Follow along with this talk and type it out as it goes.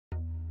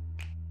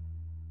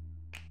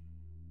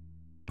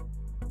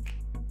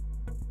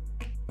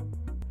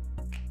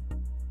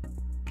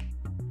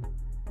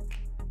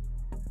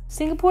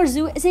Singapore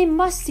Zoo is a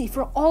must-see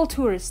for all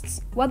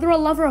tourists. Whether a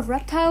lover of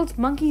reptiles,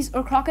 monkeys,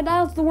 or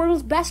crocodiles, the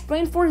world's best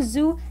rainforest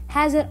zoo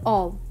has it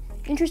all.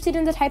 Interested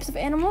in the types of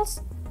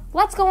animals?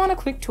 Let's go on a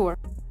quick tour.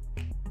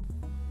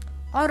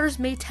 Otters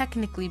may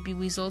technically be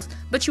weasels,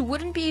 but you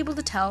wouldn't be able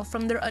to tell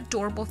from their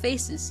adorable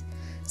faces.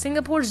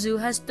 Singapore Zoo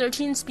has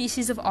 13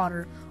 species of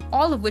otter,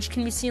 all of which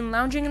can be seen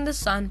lounging in the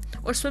sun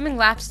or swimming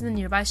laps in the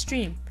nearby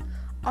stream.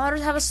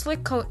 Otters have a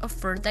slick coat of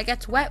fur that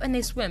gets wet when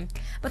they swim,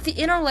 but the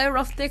inner layer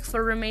of thick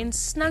fur remains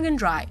snug and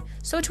dry,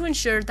 so to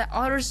ensure that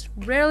otters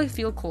rarely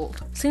feel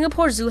cold.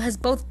 Singapore Zoo has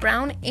both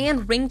brown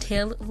and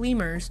ring-tailed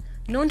lemurs.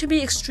 Known to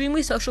be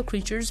extremely social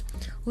creatures,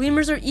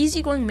 lemurs are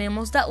easygoing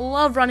mammals that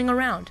love running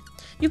around.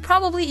 You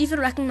probably even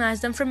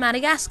recognize them from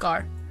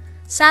Madagascar.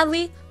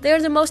 Sadly, they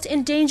are the most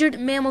endangered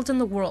mammals in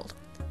the world.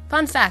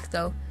 Fun fact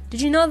though,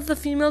 did you know that the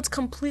females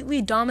completely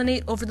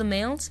dominate over the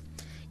males?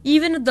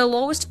 Even the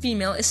lowest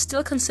female is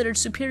still considered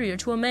superior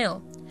to a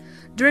male.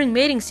 During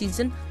mating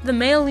season, the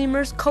male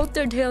lemurs coat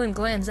their tail in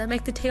glands that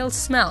make the tails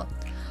smell.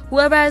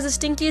 Whoever has the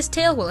stinkiest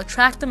tail will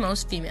attract the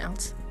most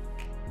females.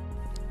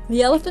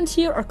 The elephants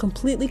here are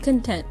completely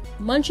content,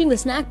 munching the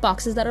snack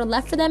boxes that are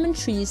left for them in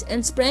trees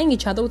and spraying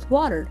each other with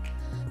water.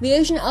 The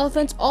Asian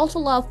elephants also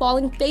love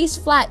falling face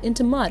flat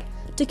into mud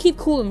to keep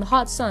cool in the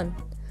hot sun.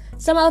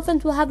 Some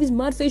elephants will have these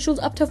mud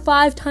facials up to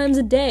 5 times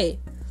a day.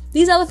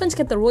 These elephants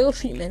get the royal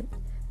treatment.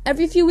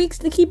 Every few weeks,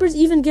 the keepers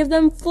even give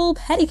them full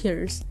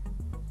pedicures.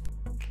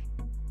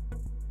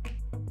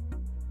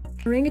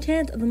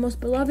 Orangutans are the most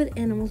beloved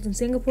animals in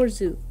Singapore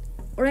Zoo.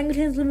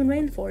 Orangutans live in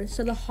rainforests,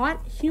 so the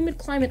hot, humid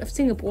climate of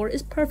Singapore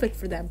is perfect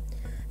for them.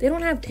 They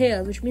don't have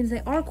tails, which means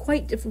they are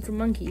quite different from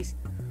monkeys.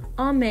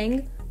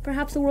 Meng,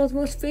 perhaps the world's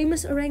most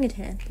famous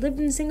orangutan, lived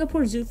in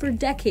Singapore Zoo for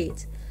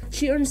decades.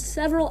 She earned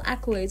several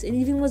accolades and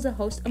even was the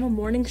host of a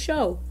morning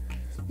show.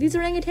 These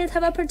orangutans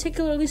have a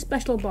particularly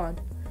special bond.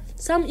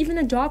 Some even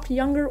adopt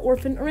younger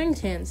orphan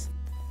orangutans.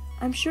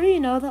 I'm sure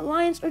you know that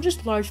lions are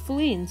just large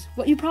felines.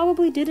 What you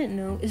probably didn't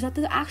know is that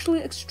they're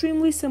actually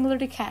extremely similar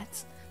to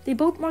cats. They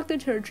both mark their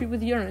territory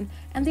with urine,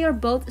 and they are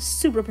both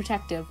super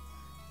protective.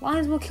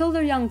 Lions will kill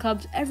their young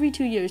cubs every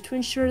 2 years to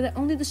ensure that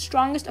only the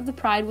strongest of the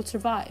pride will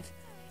survive.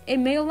 A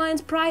male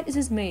lion's pride is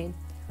his mane.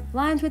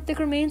 Lions with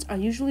thicker manes are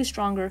usually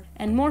stronger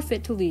and more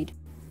fit to lead.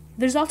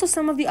 There's also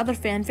some of the other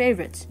fan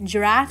favorites: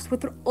 giraffes with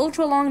their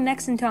ultra-long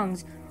necks and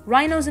tongues,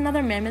 rhinos and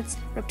other mammoths,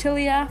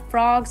 reptilia,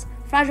 frogs,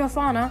 fragile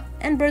fauna,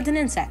 and birds and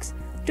insects.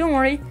 Don't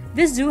worry,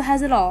 this zoo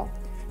has it all.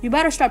 You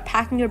better start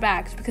packing your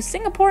bags because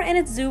Singapore and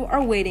its zoo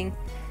are waiting.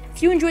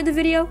 If you enjoyed the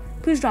video,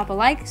 please drop a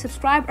like,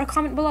 subscribe, or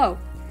comment below.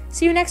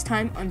 See you next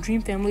time on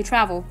Dream Family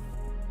Travel.